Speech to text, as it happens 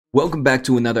Welcome back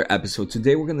to another episode.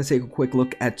 Today we're going to take a quick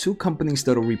look at two companies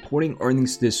that are reporting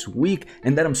earnings this week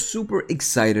and that I'm super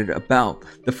excited about.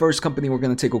 The first company we're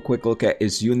going to take a quick look at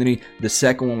is Unity. The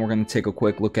second one we're going to take a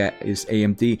quick look at is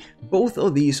AMD. Both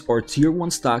of these are tier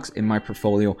 1 stocks in my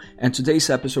portfolio, and today's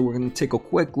episode we're going to take a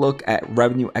quick look at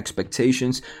revenue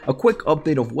expectations, a quick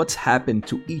update of what's happened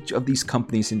to each of these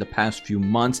companies in the past few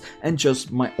months, and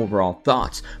just my overall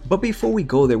thoughts. But before we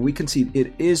go there, we can see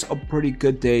it is a pretty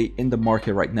good day in the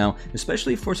market right now,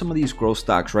 especially for some of these growth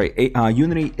stocks, right?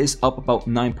 Unity is up about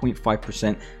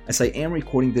 9.5% as I am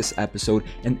recording this episode,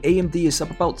 and AMD is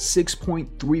up about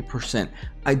 6.3%.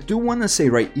 I do want to say,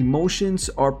 right, emotions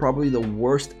are probably the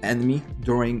worst enemy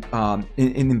during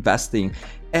in investing.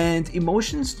 And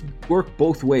emotions work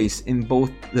both ways, in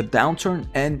both the downturn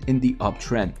and in the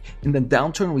uptrend. In the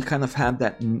downturn, we kind of have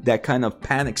that kind of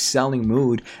panic selling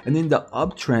mood. And in the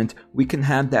uptrend, we can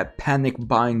have that panic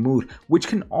buying mood, which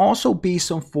can also be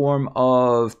some form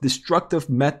of destructive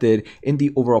method in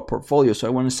the overall portfolio. So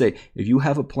I want to say, if you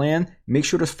have a plan, make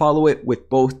sure to follow it with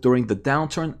both during the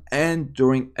downturn and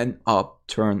during an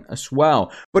upturn as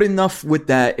well. But enough with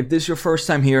that. If this is your first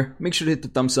time here, make sure to hit the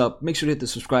thumbs up, make sure to hit the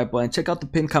subscribe button, check out the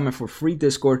pinned comment for free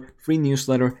Discord, free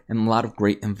newsletter, and a lot of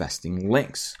great investing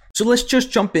links. So let's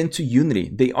just jump into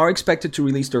Unity. They are expected to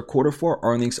release their Q4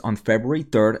 earnings on February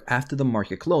 3rd after the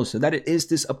market close, so that it is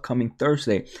this upcoming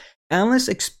Thursday. Analysts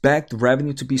expect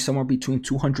revenue to be somewhere between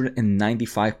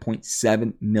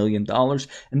 $295.7 million,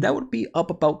 and that would be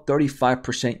up about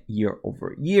 35% year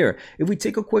over year. If we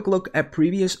take a quick look at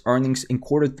previous earnings, in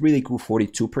Q3 they grew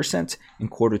 42%, in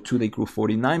Q2 they grew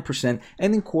 49%,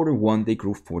 and in Q1 they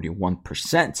grew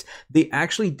 41%. They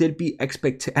actually did beat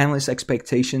analyst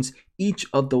expectations each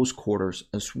of those quarters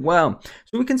as well.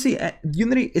 So we can see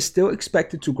Unity is still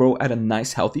expected to grow at a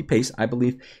nice healthy pace. I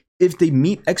believe if they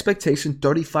meet expectation,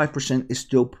 35% is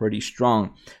still pretty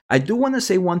strong. I do want to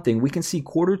say one thing. We can see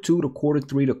Q2 to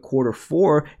Q3 to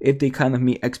Q4, if they kind of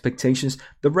meet expectations,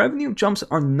 the revenue jumps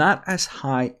are not as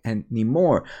high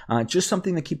anymore. Just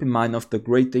something to keep in mind of. The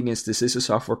great thing is this is a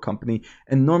software company,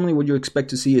 and normally what you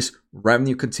expect to see is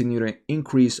revenue continue to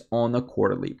increase on a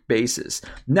quarterly basis.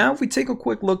 Now, if we take a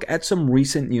quick look at some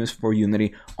recent news for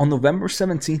Unity, on November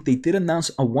 17th, they did announce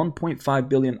a $1.5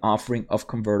 billion offering of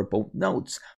convertible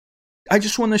notes. I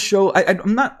just want to show,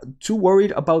 I'm not too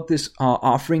worried about this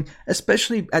offering,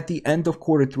 especially at the end of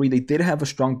Q3. They did have a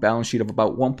strong balance sheet of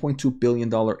about $1.2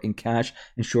 billion in cash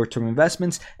and short-term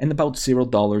investments and about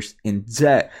 $0 in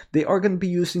debt. They are going to be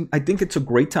using, I think it's a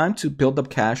great time to build up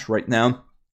cash right now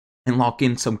and lock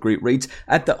in some great rates.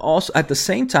 At the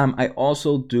same time, I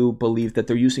also do believe that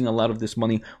they're using a lot of this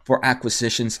money for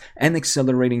acquisitions and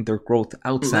accelerating their growth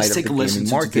outside of the gaming market. Let's take a listen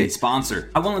to today's sponsor.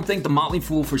 I want to thank The Motley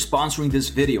Fool for sponsoring this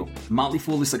video. The Motley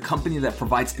Fool is a company that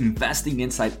provides investing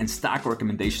insight and stock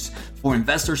recommendations for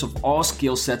investors of all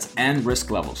skill sets and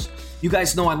risk levels. You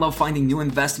guys know I love finding new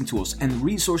investing tools and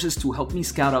resources to help me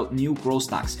scout out new growth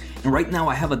stocks. And right now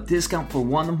I have a discount for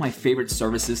one of my favorite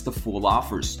services The Fool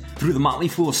offers. Through the Motley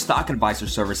Fool Stock Advisor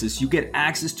services, you get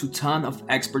access to a ton of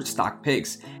expert stock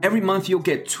picks. Every month you'll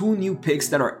get 2 new picks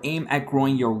that are aimed at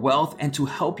growing your wealth and to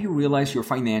help you realize your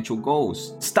financial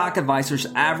goals. Stock Advisor's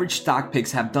average stock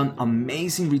picks have done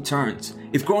amazing returns.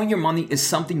 If growing your money is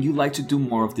something you'd like to do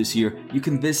more of this year, you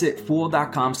can visit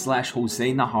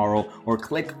fool.com/Jose Najarro or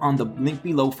click on the link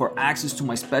below for access to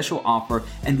my special offer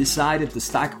and decide if the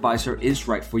stock advisor is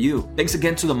right for you. Thanks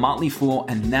again to the Motley Fool,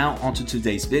 and now onto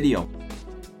today's video.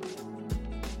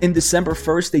 In December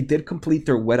 1st, they did complete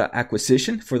their Weta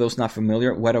acquisition. For those not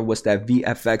familiar, Weta was that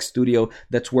VFX studio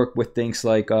that's worked with things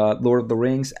like Lord of the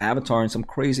Rings, Avatar, and some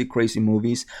crazy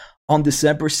movies. On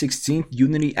December 16th,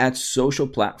 Unity adds social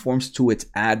platforms to its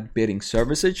ad bidding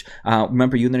services.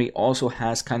 Remember, Unity also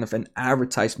has kind of an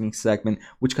advertising segment,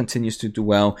 which continues to do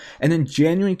well. And then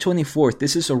January 24th,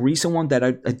 this is a recent one that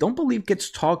I don't believe gets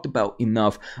talked about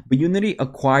enough, but Unity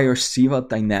acquires Ziva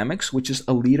Dynamics, which is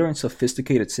a leader in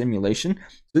sophisticated simulation.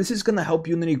 This is going to help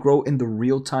Unity grow in the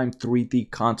real-time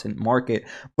 3D content market.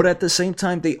 But at the same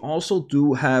time, they also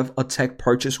do have a tech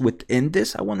purchase within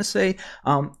this, I want to say.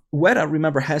 Weta,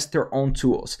 remember, has their own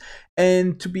tools.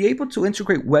 And to be able to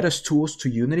integrate Weta's tools to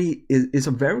Unity is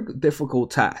a very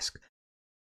difficult task.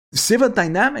 Ziva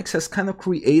Dynamics has kind of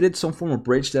created some form of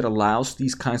bridge that allows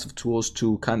these kinds of tools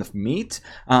to kind of meet.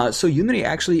 So Unity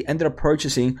actually ended up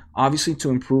purchasing, obviously,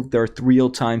 to improve their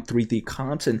real-time 3D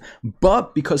content.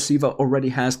 But because Ziva already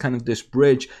has kind of this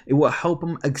bridge, it will help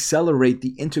them accelerate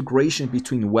the integration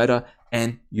between Weta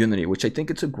and Unity, which I think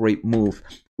it's a great move.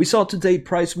 We saw today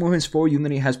price movements for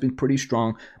Unity has been pretty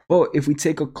strong, but if we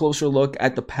take a closer look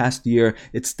at the past year,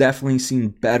 it's definitely seen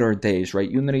better days, right?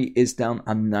 Unity is down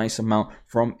a nice amount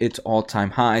from its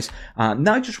all-time highs.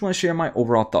 Now I just want to share my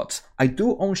overall thoughts. I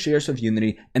do own shares of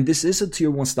Unity, and this is a tier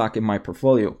 1 stock in my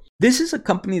portfolio. This is a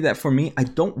company that for me, I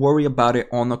don't worry about it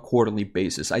on a quarterly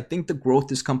basis. I think the growth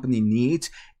this company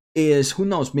needs is, who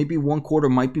knows, maybe one quarter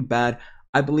might be bad.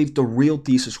 I believe the real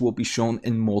thesis will be shown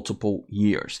in multiple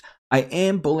years. I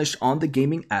am bullish on the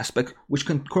gaming aspect, which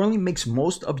currently makes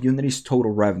most of Unity's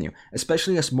total revenue,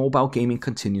 especially as mobile gaming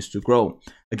continues to grow.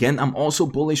 Again, I'm also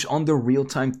bullish on the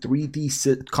real-time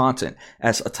 3D content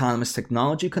as autonomous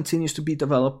technology continues to be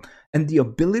developed, and the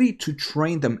ability to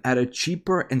train them at a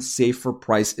cheaper and safer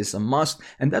price is a must,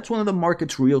 and that's one of the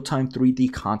market's real-time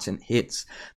 3D content hits.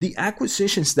 The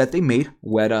acquisitions that they made,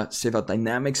 Weta, Civil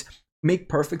Dynamics, make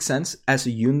perfect sense as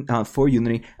for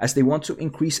Unity, as they want to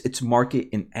increase its market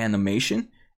in animation,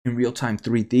 in real-time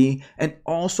 3D, and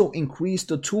also increase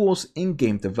the tools in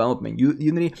game development.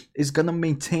 Unity is going to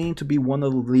maintain to be one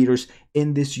of the leaders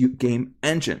in this game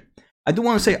engine. I do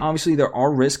want to say, obviously, there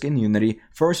are risks in Unity.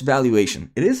 First,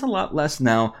 valuation. It is a lot less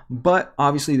now, but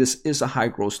obviously this is a high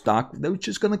growth stock, which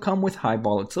is going to come with high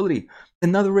volatility.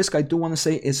 Another risk I do want to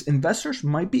say is investors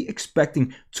might be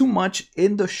expecting too much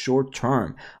in the short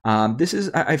term.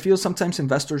 I feel sometimes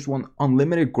investors want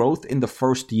unlimited growth in the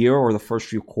first year or the first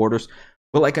few quarters.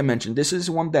 But like I mentioned, this is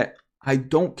one that I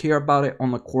don't care about it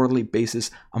on a quarterly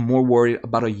basis. I'm more worried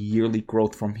about a yearly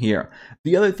growth from here.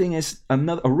 The other thing is a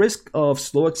risk of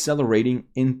slow accelerating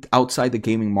outside the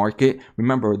gaming market.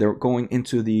 Remember, they're going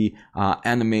into the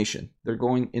animation. They're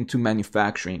going into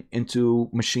manufacturing, into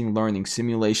machine learning,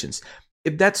 simulations.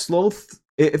 If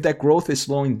that growth is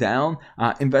slowing down,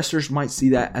 investors might see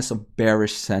that as a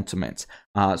bearish sentiment.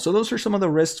 So those are some of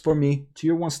the risks for me.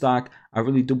 Tier 1 stock, I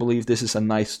really do believe this is a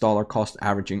nice dollar cost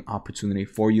averaging opportunity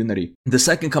for Unity. The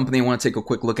second company I want to take a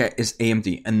quick look at is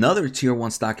AMD, another tier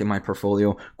 1 stock in my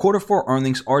portfolio. Q4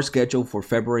 earnings are scheduled for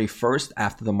February 1st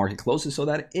after the market closes, so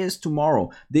that is tomorrow.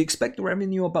 They expect the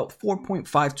revenue about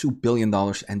 $4.52 billion,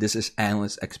 and this is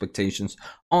analyst expectations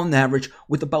on average,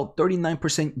 with about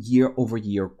 39%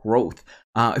 year-over-year growth.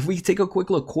 If we take a quick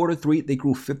look, Q3 they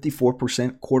grew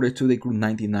 54%, Q2 they grew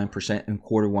 99%, and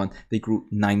Q1 they grew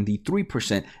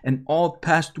 93%. And all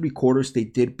past 3 quarters they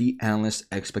did beat analyst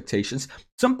expectations.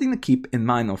 Something to keep in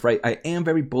mind of, right? I am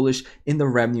very bullish in the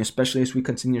revenue, especially as we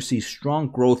continue to see strong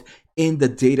growth in the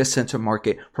data center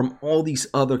market from all these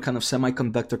other kind of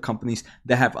semiconductor companies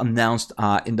that have announced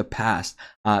in the past.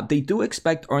 They do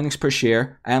expect earnings per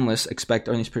share, analysts expect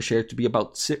earnings per share to be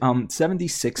about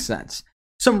 76 cents.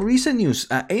 Some recent news,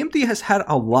 AMD has had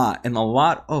a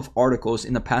lot of articles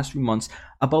in the past few months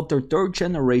about their 3rd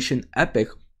generation EPYC,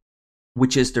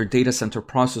 which is their data center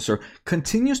processor,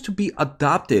 continues to be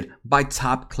adopted by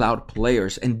top cloud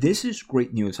players. And this is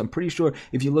great news. I'm pretty sure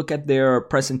if you look at their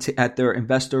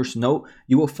investors note,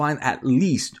 you will find at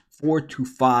least 4 to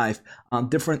 5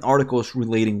 different articles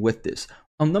relating with this.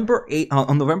 On November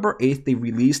 8th, they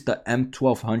released the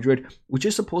M1200, which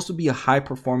is supposed to be a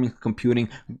high-performance computing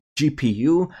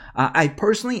GPU. I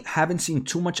personally haven't seen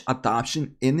too much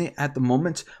adoption in it at the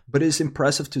moment, but it's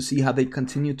impressive to see how they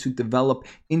continue to develop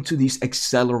into these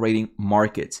accelerating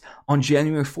markets. On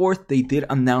January 4th, they did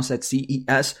announce at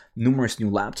CES numerous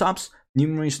new laptops,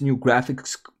 numerous new graphic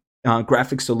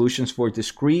solutions for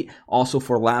discrete, also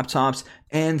for laptops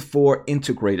and for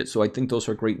integrated. So I think those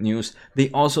are great news. They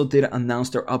also did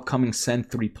announce their upcoming Zen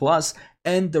 3 Plus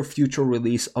and their future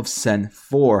release of Zen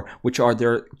 4, which are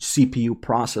their CPU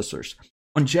processors.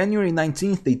 On January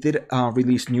 19th, they did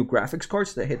release new graphics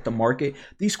cards that hit the market.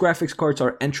 These graphics cards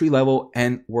are entry-level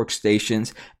and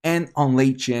workstations. And on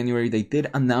late January, they did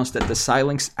announce that the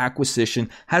Xilinx acquisition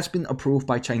has been approved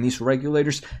by Chinese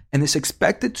regulators and is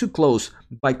expected to close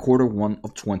by Q1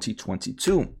 of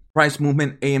 2022. Price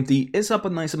movement, AMD is up a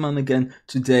nice amount again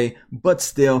today, but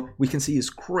still, we can see it's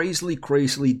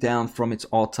crazily down from its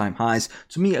all-time highs.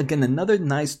 To me, again, another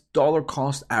nice dollar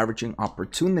cost averaging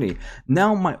opportunity.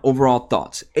 Now, my overall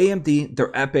thoughts. AMD,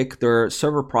 their EPYC, their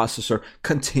server processor,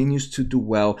 continues to do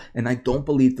well, and I don't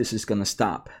believe this is going to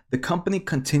stop. The company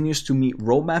continues to meet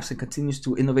roadmaps and continues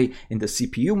to innovate in the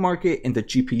CPU market, in the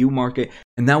GPU market,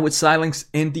 and now with Xilinx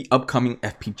in the upcoming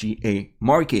FPGA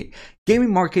market.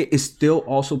 Gaming market is still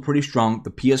also pretty strong.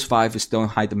 The PS5 is still in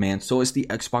high demand, so is the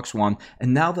Xbox One,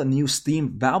 and now the new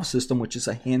Steam Valve system, which is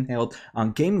a handheld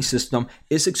gaming system,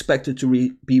 is expected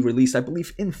to be released, I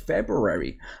believe, in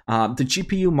February. The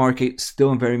GPU market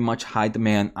still in very much high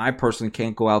demand. I personally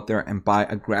can't go out there and buy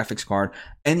a graphics card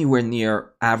anywhere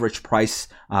near average price.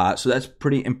 So that's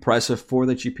pretty impressive for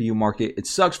the GPU market. It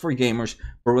sucks for gamers,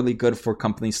 but really good for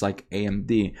companies like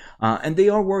AMD. And they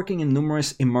are working in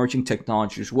numerous emerging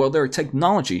technologies. Well, their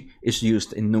technology is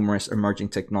used in numerous emerging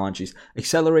technologies. Their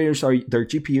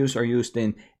GPUs are used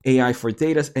in AI for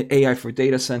data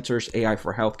centers, AI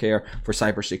for healthcare, for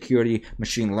cybersecurity,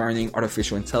 machine learning,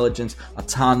 artificial intelligence,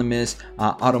 autonomous,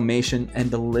 automation,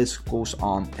 and the list goes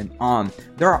on and on.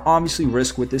 There are obviously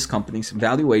risks with this company's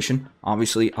valuation,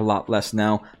 obviously a lot less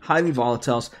now, highly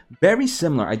volatile, very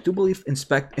similar. I do believe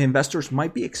investors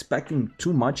might be expecting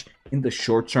too much in the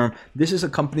short term. This is a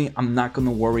company I'm not going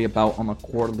to worry about on a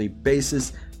quarterly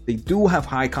basis. They do have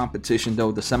high competition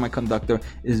though. The semiconductor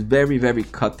is very, very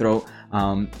cutthroat.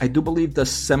 I do believe the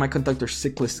semiconductor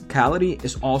cyclicality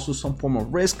is also some form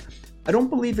of risk. I don't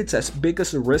believe it's as big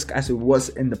as a risk as it was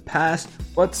in the past,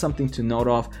 but something to note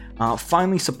of.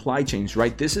 Finally, supply chains,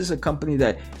 right? This is a company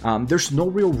that there's no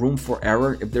real room for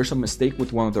error. If there's a mistake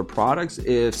with one of their products,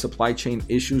 if supply chain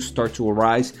issues start to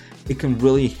arise, it can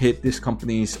really hit this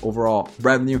company's overall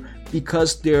revenue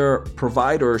because their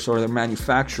providers or their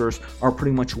manufacturers are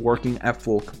pretty much working at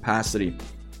full capacity.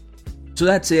 So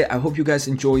that's it. I hope you guys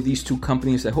enjoy these two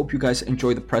companies. I hope you guys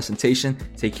enjoy the presentation.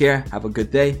 Take care, have a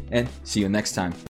good day, and see you next time.